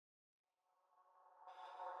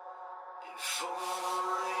If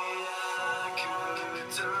only I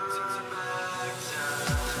could turn back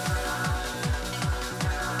time.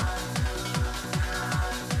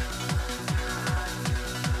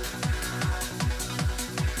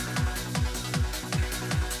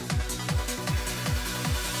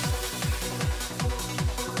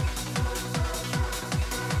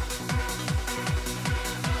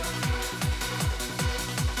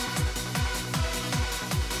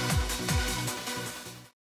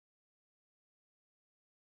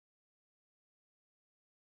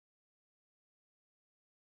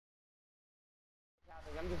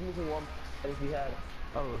 I'm just missing one if he had.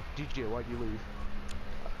 Oh, DJ, why'd you leave?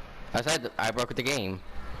 I said I broke the game.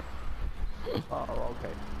 Oh,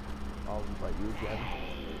 okay. I'll invite you again.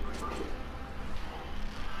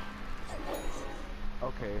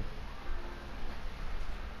 Okay.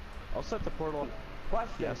 I'll set the portal.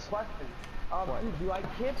 Question. Yes. Question. What? Do I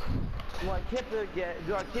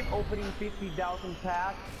keep opening 50,000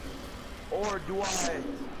 packs, or do I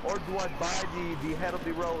buy the head of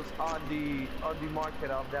the rose on the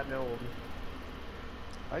market of that node?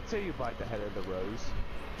 I'd say you buy the head of the rose.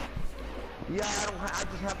 Yeah, I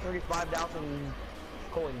just have 35,000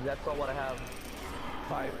 coins. That's all what I have.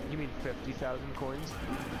 You mean 50,000 coins?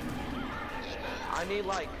 I need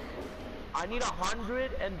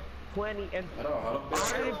 120 and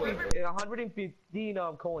 115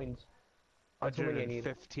 coins. That's how many I need.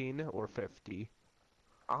 115 or 50?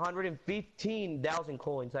 115,000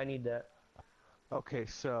 coins. I need that. Okay,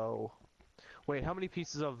 so... Wait, how many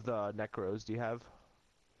pieces of the necros do you have?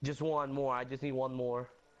 Just one more. I just need one more.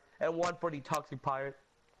 And one for the toxic pirate.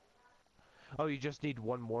 Oh, you just need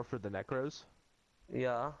one more for the necros?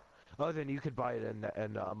 Yeah. Oh, then you could buy it in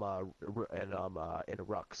a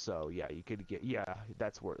ruck. So yeah, you could get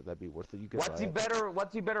that'd be worth it. You could. What's the better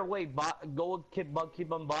way? Keep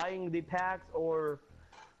on buying the packs or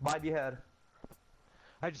buy the head?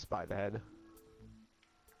 I just buy the head.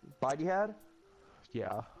 Buy the head?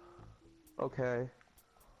 Yeah. Okay.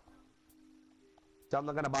 So I'm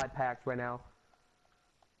not gonna buy packs right now.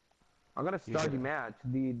 I'm gonna start the match.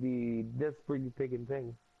 This pretty picking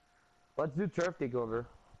thing. Let's do turf takeover.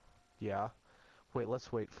 Yeah. Wait,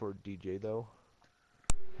 let's wait for DJ though.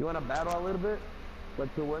 You wanna battle a little bit?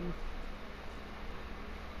 Let's who wins?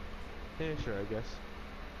 Yeah, sure, I guess.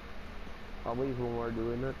 At least when we're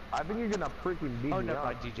doing it. I think you're gonna freaking beat Oh me no,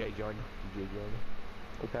 up. DJ join. DJ join.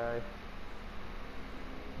 Okay.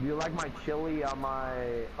 Do you like my chili on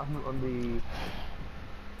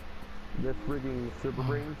this freaking super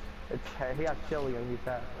brains? He has chili on his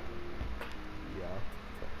hat. Yeah.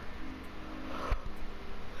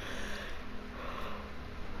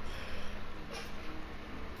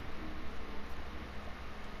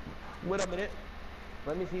 Wait a minute.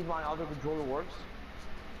 Let me see if my other controller works.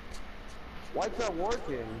 Why it's not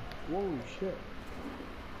working? Holy shit.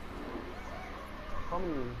 How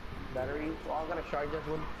many batteries? Well, I'm gonna charge this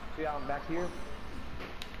one. See how I'm back here.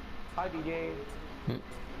 Hi DJ.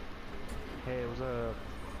 Hey, it was a.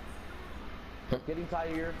 Getting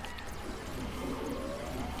tired here.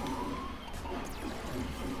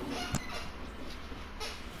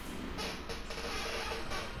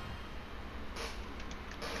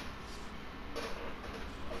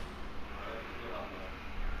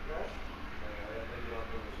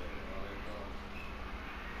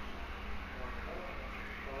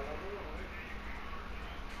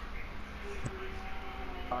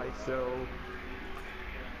 Alright, so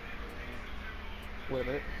wait a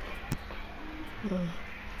minute.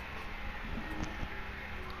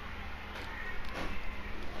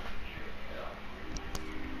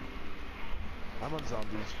 I'm on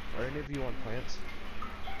zombies. Are any of you on plants?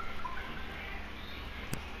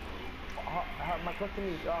 My question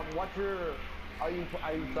is, what's your? Are you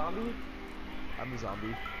zombie? I'm a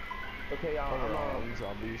zombie. Okay, Oh, we're all I'm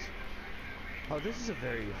zombies. Oh, this is a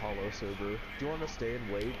very hollow server. Do you want to stay and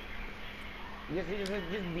wait? just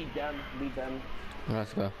beat them.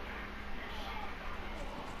 Let's go.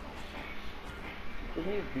 We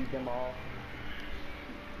can just beat them all.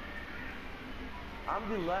 I'm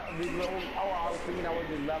the low. Oh, I was thinking I was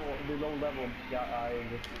the low level. Yeah, I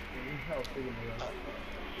was thinking that.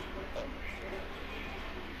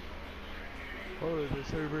 Oh, the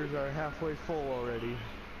servers are halfway full already.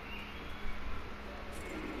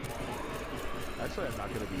 Actually, I'm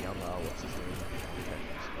not gonna be on what's his name?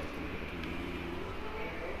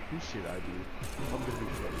 Who should I be? I'm gonna be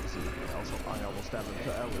crazy. I almost have him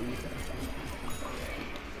to Ellie.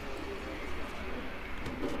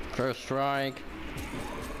 First strike.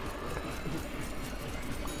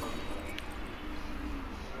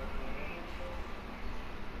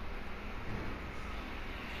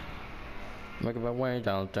 Making my way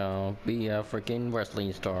downtown, be a freaking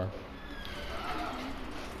wrestling star.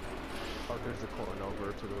 Oh, there's a corn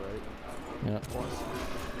over to the right. Yeah.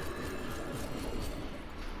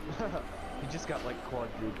 He just got like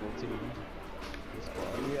quadruple teamed. This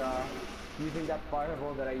squad. Yeah. Using that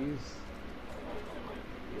fireball that I use.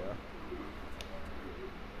 Yeah.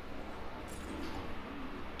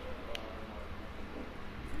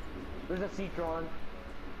 There's a Citron.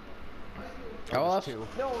 Oh, There's two.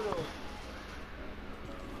 No, no.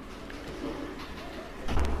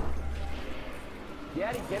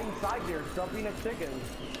 Daddy, get inside there. Stop being a chicken.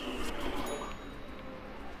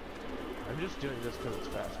 I'm just doing this because it's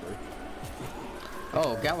faster.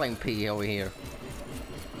 Oh, Gatling P over here.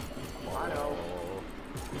 I know.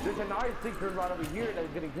 There's a nice Citron right over here that's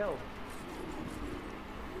getting killed.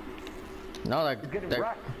 No, It's getting they're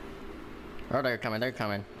wrecked. oh, they're coming. They're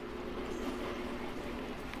coming.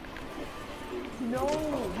 No!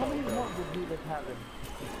 How many more did you just have?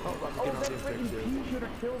 Oh, I'm Oh, getting that on the freaking objective. pea should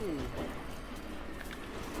have killed me.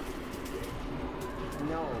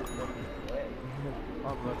 No.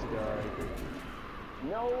 I'm about to die.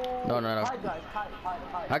 No. No, no, no. Hide, guys.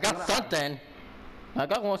 Hide. I got something. I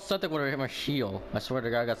got something with my shield. I swear to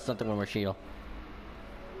God, I got something with my shield.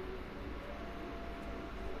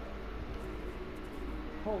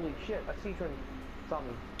 Holy shit, a Citron saw me.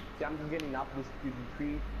 See, I'm just getting up this stupid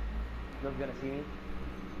tree. No one's gonna see me.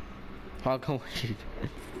 I'll go with you.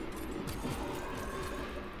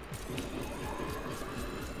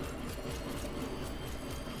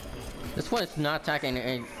 This one is not attacking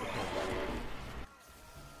any.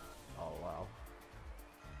 Oh wow.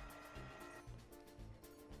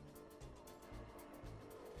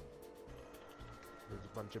 There's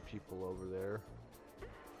a bunch of people over there.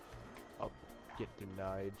 I'll get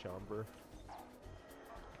denied, Chomper.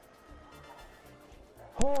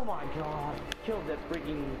 Oh my god. Killed that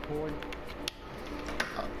freaking corn.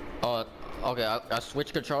 Oh, okay. I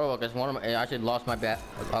switched control because one of my I actually lost my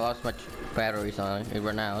I lost my batteries on it. It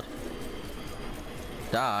ran out.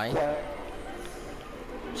 Die.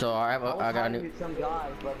 So I got a new. With some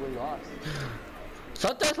guys, but we lost.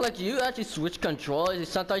 Sometimes like you actually switch controllers.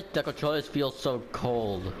 Sometimes the controllers feel so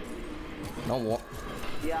cold. No.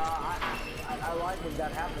 Yeah, I like when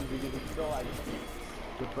that happens because it's still like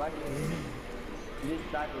refreshing. You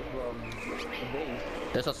just back from the base.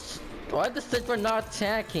 There's a. Why the Citron not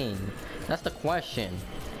attacking? That's the question.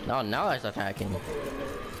 No, now it's attacking. I'll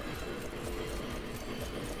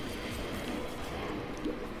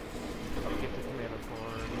get the command of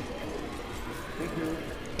corn. Me too.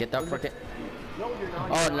 Get that frickin'. No, you're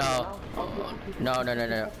not. Oh you're not. no.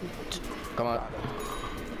 No. Come on.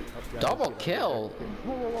 Double kill.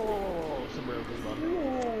 Whoa, whoa, whoa, whoa, whoa. Somewhere over the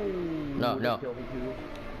bottom. No, no. Kill me too.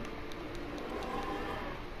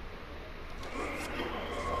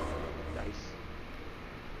 Nice.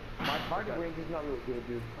 My target range is not really good,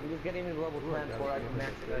 dude. I'm just getting into level 10 before I can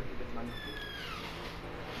max it.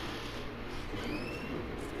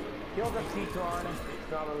 Kill the Citron.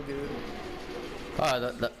 It's not really good.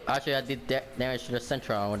 Oh, actually I did damage to the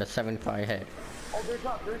Centron with a 75 hit. Oh, there's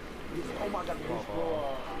up. There's. Oh my god, there's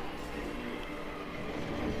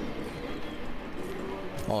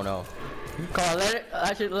Oh no. Come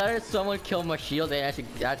on, let someone kill my shield and actually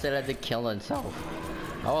let it kill himself.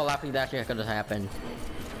 I was laughing that actually could have happened.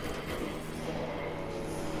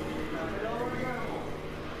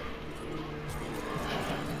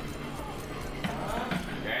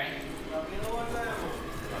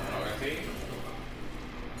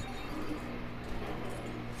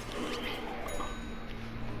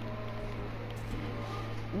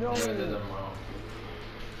 No!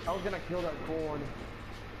 I was gonna kill that corn.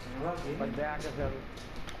 Like back of him.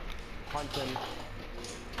 Hunt him.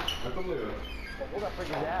 Oh, that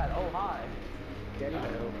freaking dad. Oh, hi. Daddy.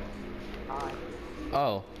 Hi.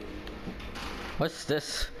 Oh. What's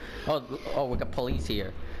this? Oh, we got police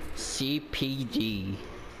here. CPD.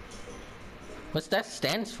 What's that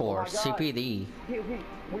stands for? Oh my God. CPD.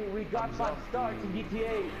 We got 5 stars in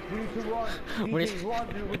GTA. We need to run. What DJ, is- run,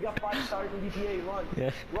 dude. We got 5 stars in GTA. Run.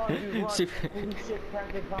 Yeah. Run, dude. Run. See- Holy shit,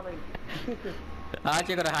 Pancake coming. I'm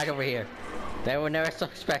actually gonna hide over here. They will never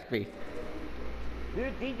suspect me.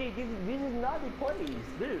 Dude, DJ, this is not the place.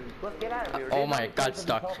 Dude, let's get out of here. Oh This is my not the God, place to be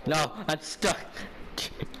stuck. helpful. No, I'm stuck.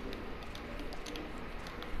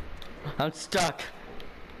 I'm stuck.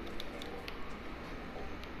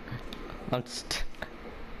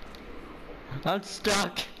 I'm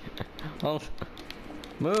stuck. Oh,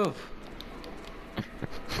 move.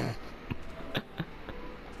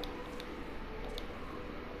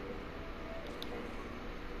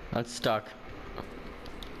 I'm stuck.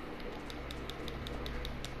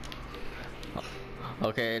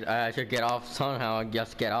 Okay, I should get off somehow. I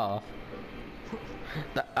just get off.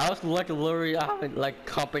 I was like literally like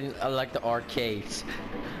comping like the arcades.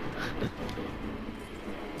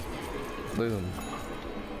 Boom.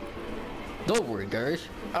 Don't worry, guys.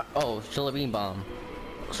 Oh, chili bean bomb.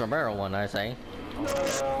 Sombrero one, I say.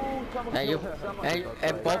 No! And you,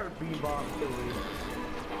 and both, Bean bomb killed me.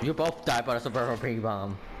 you both died by the sombrero bean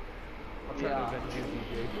bomb. I'll try to avenge you,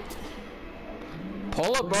 DJ.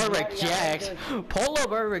 Polar bear reject. Polar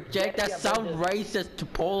bear reject. That sounds racist to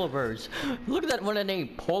polar bears. Look at that one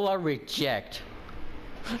name. Polar reject.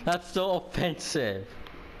 That's so offensive.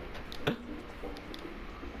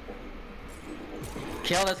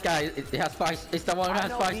 Kill this guy. It has spice. It's the one who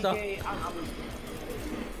has spice stuff.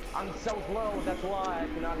 I'm so slow. That's why I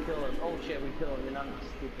cannot kill him. Oh shit, we kill him. And I'm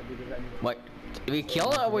stupid because I. Wait, we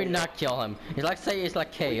kill him or we not kill him? It's like say it's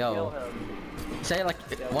like KO. Say like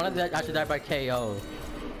one of them actually died by KO.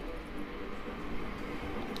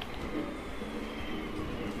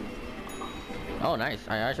 Oh nice,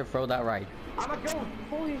 I should throw that right. I'm a ghost!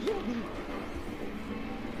 Holy shit!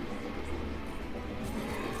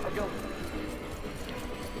 A ghost.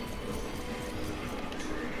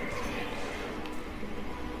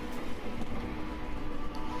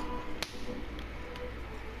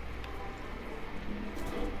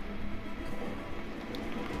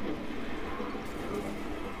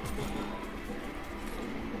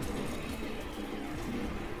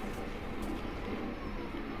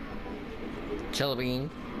 Chili bean.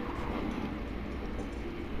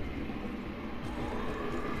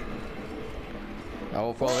 I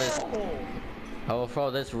will throw this. I will throw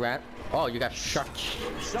this rat. Oh, you got shot.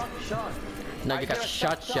 Shot. No, you got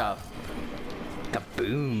shot.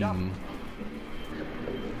 Kaboom. Boom,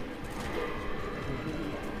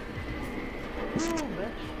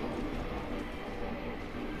 bitch.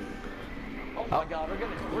 Oh my god, we're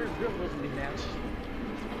gonna lose the match.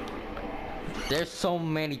 There's so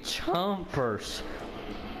many chompers.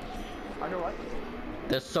 I know what?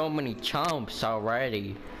 There's so many chomps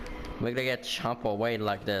already. We're gonna get chomp away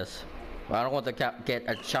like this. But I don't want to get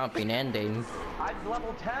a chomping ending. I'm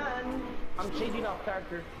level 10. I'm changing off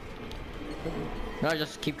character. No,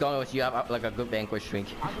 just keep going with you. Have like a good vanquish streak.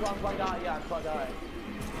 I'm gonna die. Yeah, I'm gonna die.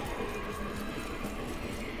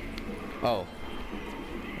 Oh.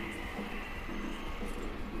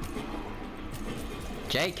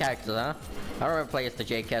 J-Cactus, huh? I don't ever play as the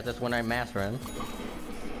J-Cactus when I master him.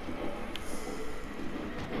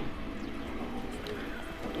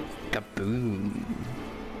 Kaboom.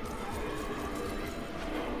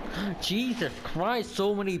 Jesus Christ,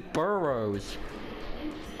 so many burrows.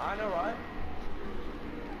 I know, right?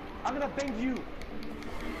 I'm gonna bang you.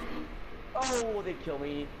 Oh, they kill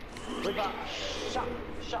me. We got shot.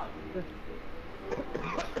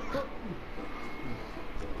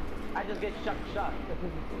 I just get shot.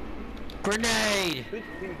 Grenade!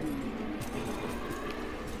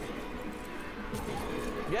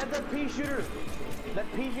 Get the pea shooter. That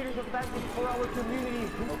pea shooter's the fastest for our community.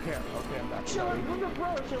 Okay, I'm back. Chill, who's your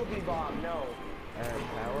bro? Chill, B-bomb. No. And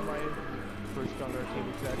how am I first on our team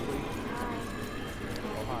exactly?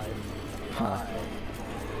 Oh, hi. Huh.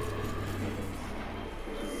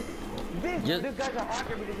 This guy's a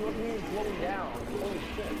hacker because he wasn't even slowing down. Holy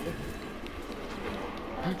shit.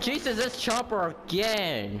 Jesus, this chopper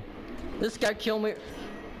again! This guy killed me.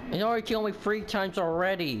 He already killed me 3 times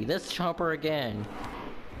already. This chopper again.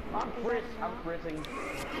 I'm fritzing. Is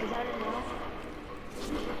that enough?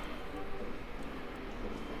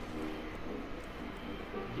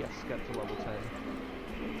 Yes, got to level 10.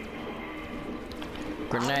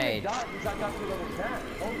 Grenade. I got to level 10.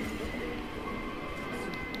 Holy shit.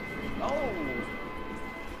 Oh!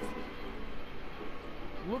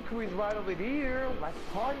 Look who is right over here. My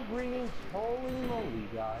party bringing. Holy moly,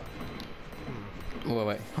 guys.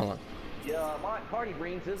 Wait, hold on. Yeah, my party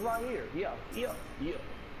brings is right here. Yeah.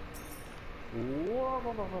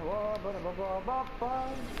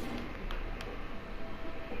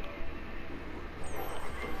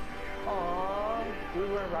 Oh, we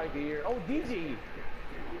were right here. Oh, DG.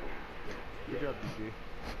 Good job,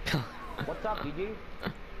 DG. What's up, DG?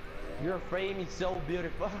 Your frame is so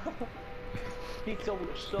beautiful. He's so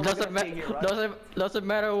Doesn't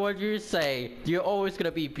matter what you say. You're always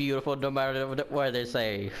gonna be beautiful, no matter what they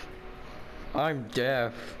say. I'm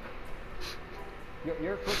deaf.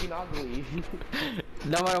 You're freaking ugly.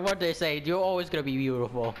 No matter what they say, you're always gonna be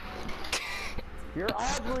beautiful. You're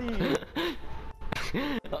ugly.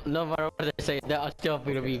 No matter what they say, they're still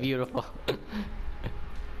gonna be beautiful.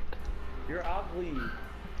 You're ugly.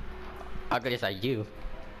 Ugly is like you.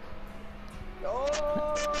 Oh,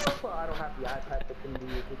 I don't have the iPad to do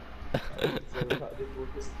it.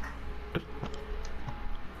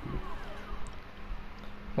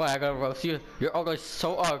 Well, I gotta roast you. You're ugly,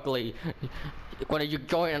 so ugly. When you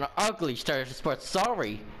join an ugly sport,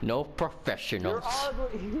 sorry, no professionals. You're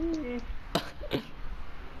ugly.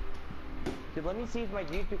 Dude, let me see if my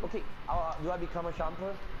YouTube. Okay, do I become a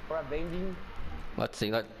champer or a vending? Let's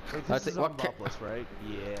see. Wait, Let's this see. is on Bubbles, right?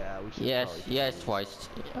 Yeah, we should. Yes, twice.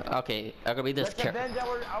 Okay, I'm gonna be this Let's avenge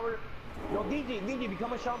our. No, DJ,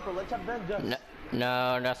 become a champer. Let's avenge us.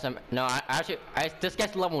 No, this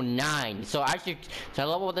guy's level 9, so I should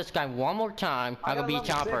level this guy one more time. I'm gonna be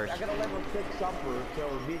choppers. I got a level 6 chopper,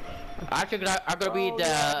 so be. I'm gonna be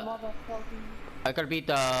the. I'm gonna be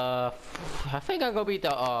the. I think I'm gonna be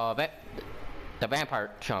the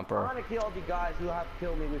vampire chomper. I wanna kill the guys who have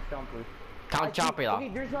killed me with chompers. Count Chopula. Okay,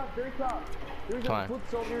 there's a foot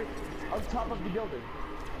soldier on top of the building.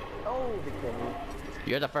 Oh, they killed me.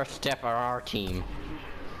 You're the first step of our team.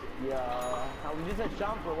 Yeah, I was just a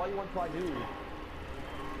jumper. What do you want to do?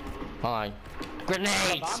 Hold on.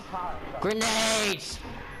 Grenades! Grenades!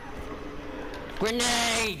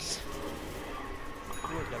 Grenades! I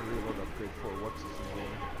feel like I reload upgrade for what's his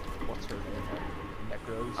name? What's her name?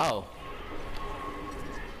 Necros. Oh.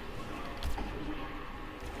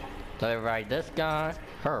 So I ride this guy,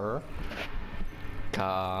 her. Kame.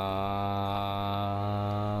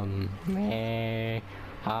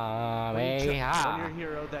 When you're a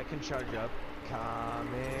hero that can charge up.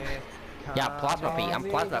 Yeah, Plasma P. I'm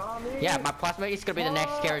Plasma. Yeah, my Plasma is gonna be the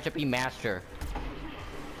next character to be master.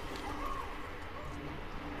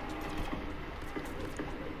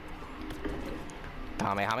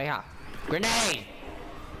 Kamehameha. Grenade!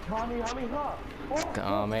 Kamehameha!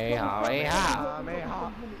 Kamehameha.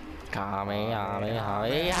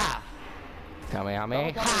 Kamehameha.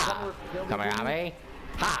 Kamehameha. Kamehameha.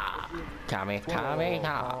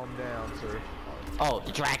 Kamehameha. Calm down, sir. Oh,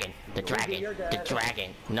 the dragon. The dragon. The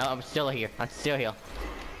dragon. No, I'm still here. I'm still here.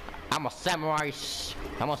 I'm a samurai.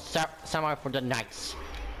 I'm a samurai for the knights.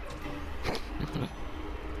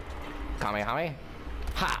 Kamehameha.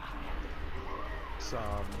 Ha.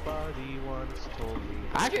 Somebody once told me.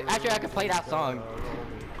 Actually, I could play that song.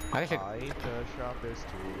 I ain't the sharpest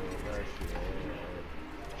tool in the shed.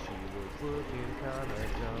 She was looking kinda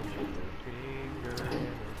dumb with her finger in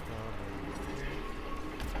her thumb.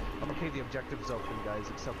 I'm okay, the objective's open, guys,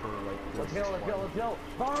 except for like. Let's go!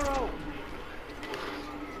 Borrow!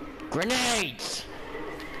 Grenades!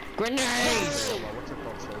 Grenades! What's it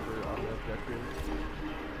called, Silver, on the objective?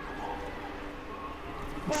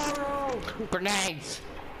 Borrow! Grenades!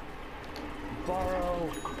 Borrow!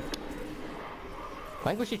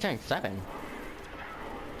 Language turn 7.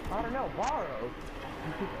 I don't know, borrow!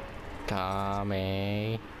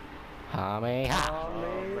 Kamehameha.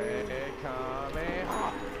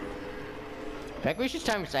 Kamehameha. Language is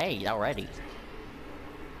times 8 already.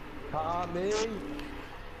 Kame!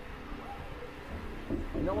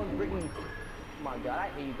 No one's bringing. Oh my god, I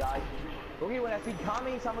hate you guys. Okay, when I see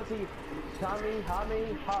Kami, someone say Kami,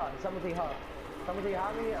 Hami, Ha. Someone say Ha. Someone say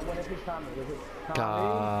Hami, and when I see Kami, they say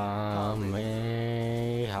Kamehameha.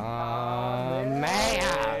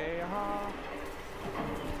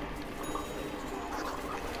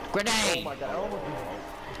 Grenade! Oh my god, I almost did.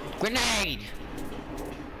 Grenade!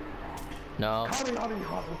 No. Kami.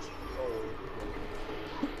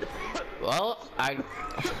 Well,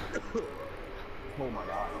 Oh my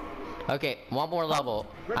god. Okay, one more level.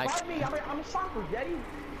 Revive me, I'm a soccer, Yeti.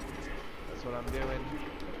 That's what I'm doing.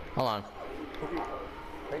 Hold on.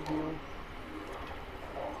 Thank you.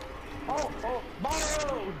 Oh,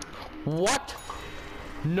 borrow! What?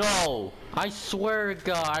 No! I swear to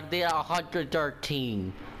God, I did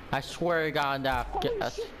 113. I swear to God that. Holy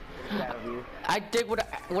shit. Get out of here. I did with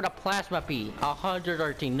a plasma P.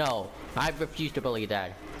 113. No, I refuse to believe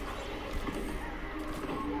that.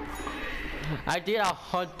 I did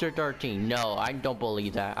 113. No, I don't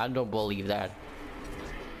believe that. I don't believe that.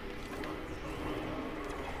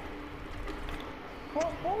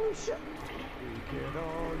 Oh, holy shit. We can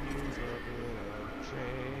all use a bit of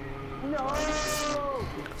change. No!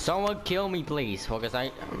 Someone kill me, please, because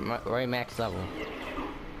I'm right max level.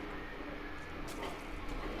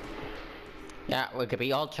 Yeah, we could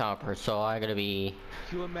be all choppers, so I gotta be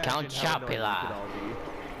Count Chopula.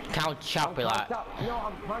 Count Chopula. No,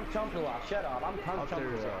 I'm Count Chopula. Shut up. I'm Count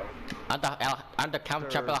Chopula. I'm the Count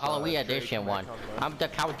Chopula Halloween edition one. I'm the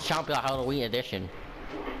Count Chopula Halloween edition.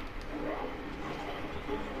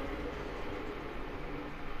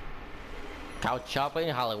 Count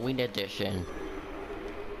Chopula Halloween edition.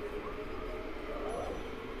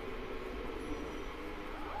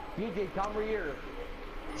 DJ, come over here.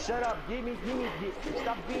 Shut up.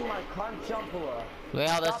 Stop being my Count Chopula.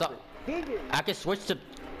 Well, that's Stop it. DJ. I can switch to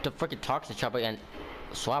freaking Toxic Chopper and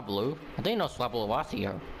Swablu? I didn't know Swablu was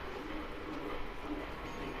here.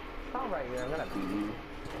 Come right here, I'm gonna beat you.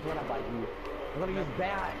 I'm gonna bite you. I'm gonna use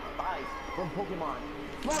bad bites from Pokemon.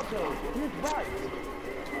 Smoto, use bites!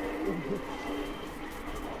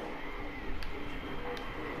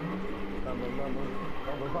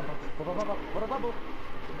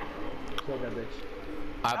 Kill that bitch.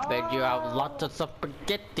 I bet you have lots of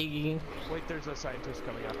spaghetti. Wait, there's a scientist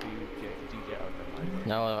coming after you, DJ. Oh, never mind.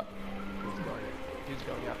 No, He's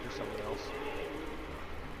going after someone else.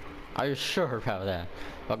 are you sure about that?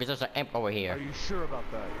 Okay, there's an imp over Are here. you sure about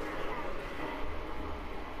that?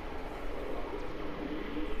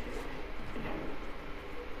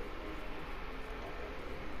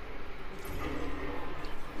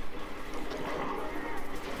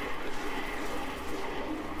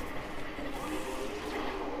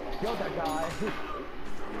 Kill that guy.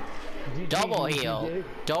 Double heal.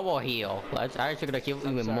 Double heal. That's actually gonna kill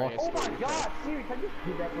even sorry, more. I Oh my god, Siri, can you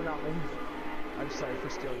do that for nothing? I'm sorry for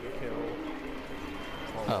stealing your kill.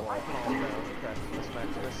 Oh. Calm down, crafting this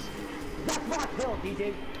Maximus. That's my kill,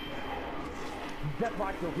 DJ. That's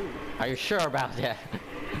my kill too. Are you sure about that?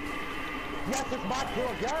 Yes, it's my kill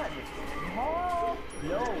again. Oh,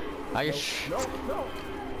 no. Are you no, sh- no, no.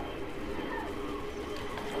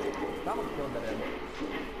 Someone killed that end.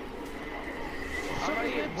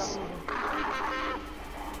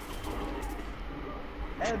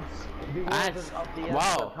 Ends. I,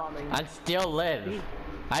 wow, I still live.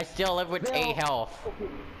 I still live with 8 health.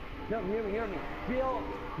 Okay. No, hear me. Bill,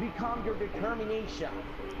 become your determination.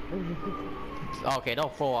 Okay,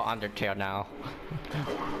 don't follow Undertale now.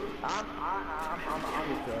 I'm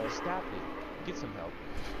good. Stop it. Get some help.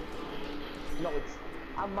 No,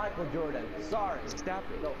 I'm Michael Jordan. Sorry. Stop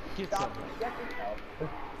it. No, Get stop. some help. Get some help.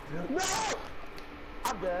 No!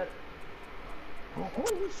 I'm dead.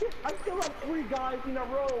 Holy shit! I killed like 3 guys in a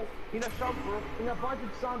row in a shumper, and a bunch of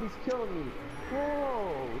zombies killing me.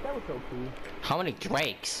 Whoa, that was so cool. How many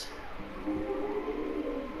drakes?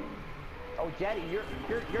 Oh, Jetty, you're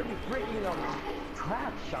be freaking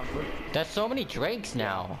trash shumper. There's so many drakes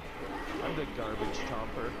now. I'm the garbage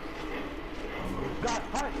chomper. God,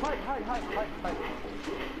 hide.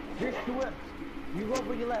 Here's 2 imps. You go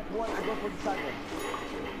for the left one, I go for the second.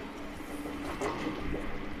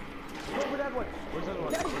 Go for that one. Where's the other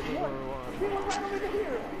one? Jetty, Where's the one. other one? He was right over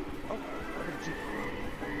here. Oh, where did you...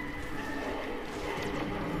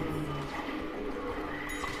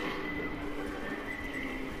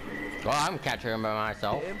 Well, I'm catching him by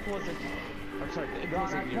myself. The imp wasn't... I'm sorry, the imp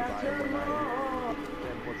wasn't nearby when I...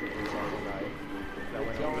 The imp wasn't nearby when I... That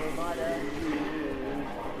went over.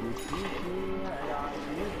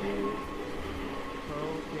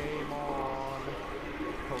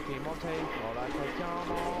 Pokemon take all that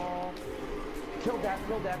Pokemon.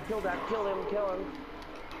 Kill him.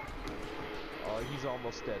 Oh, he's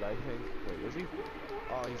almost dead, I think. Wait, is he?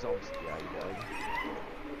 Oh, he's almost... Yeah, he died.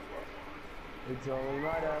 It's only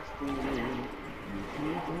my destiny.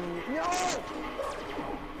 No!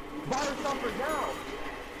 Fire Thumper now!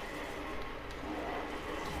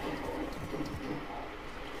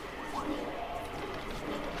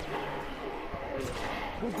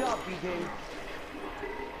 Good job, BJ.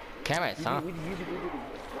 Carrots, huh? We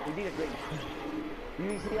did a great.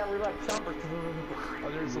 You see how we like Thumper. Oh,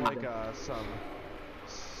 there's like some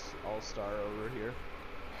all-star over here.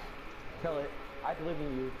 Kill it. I believe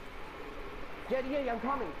in you. Jetty, I'm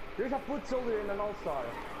coming. There's a foot soldier and an all-star.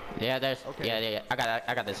 Yeah, there's. Okay. Yeah.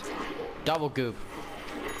 I got this. Double goop.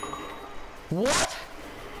 What?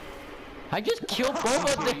 I just killed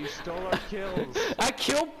both of them. You stole our kills. I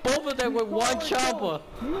killed both of them with one chopper.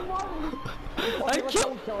 You won. I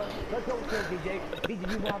killed. Let's go kill DJ. DJ,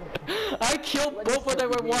 you won. I killed both of them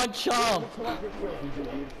with one chomp. Let's collect this kill,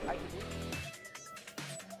 DJ, dude.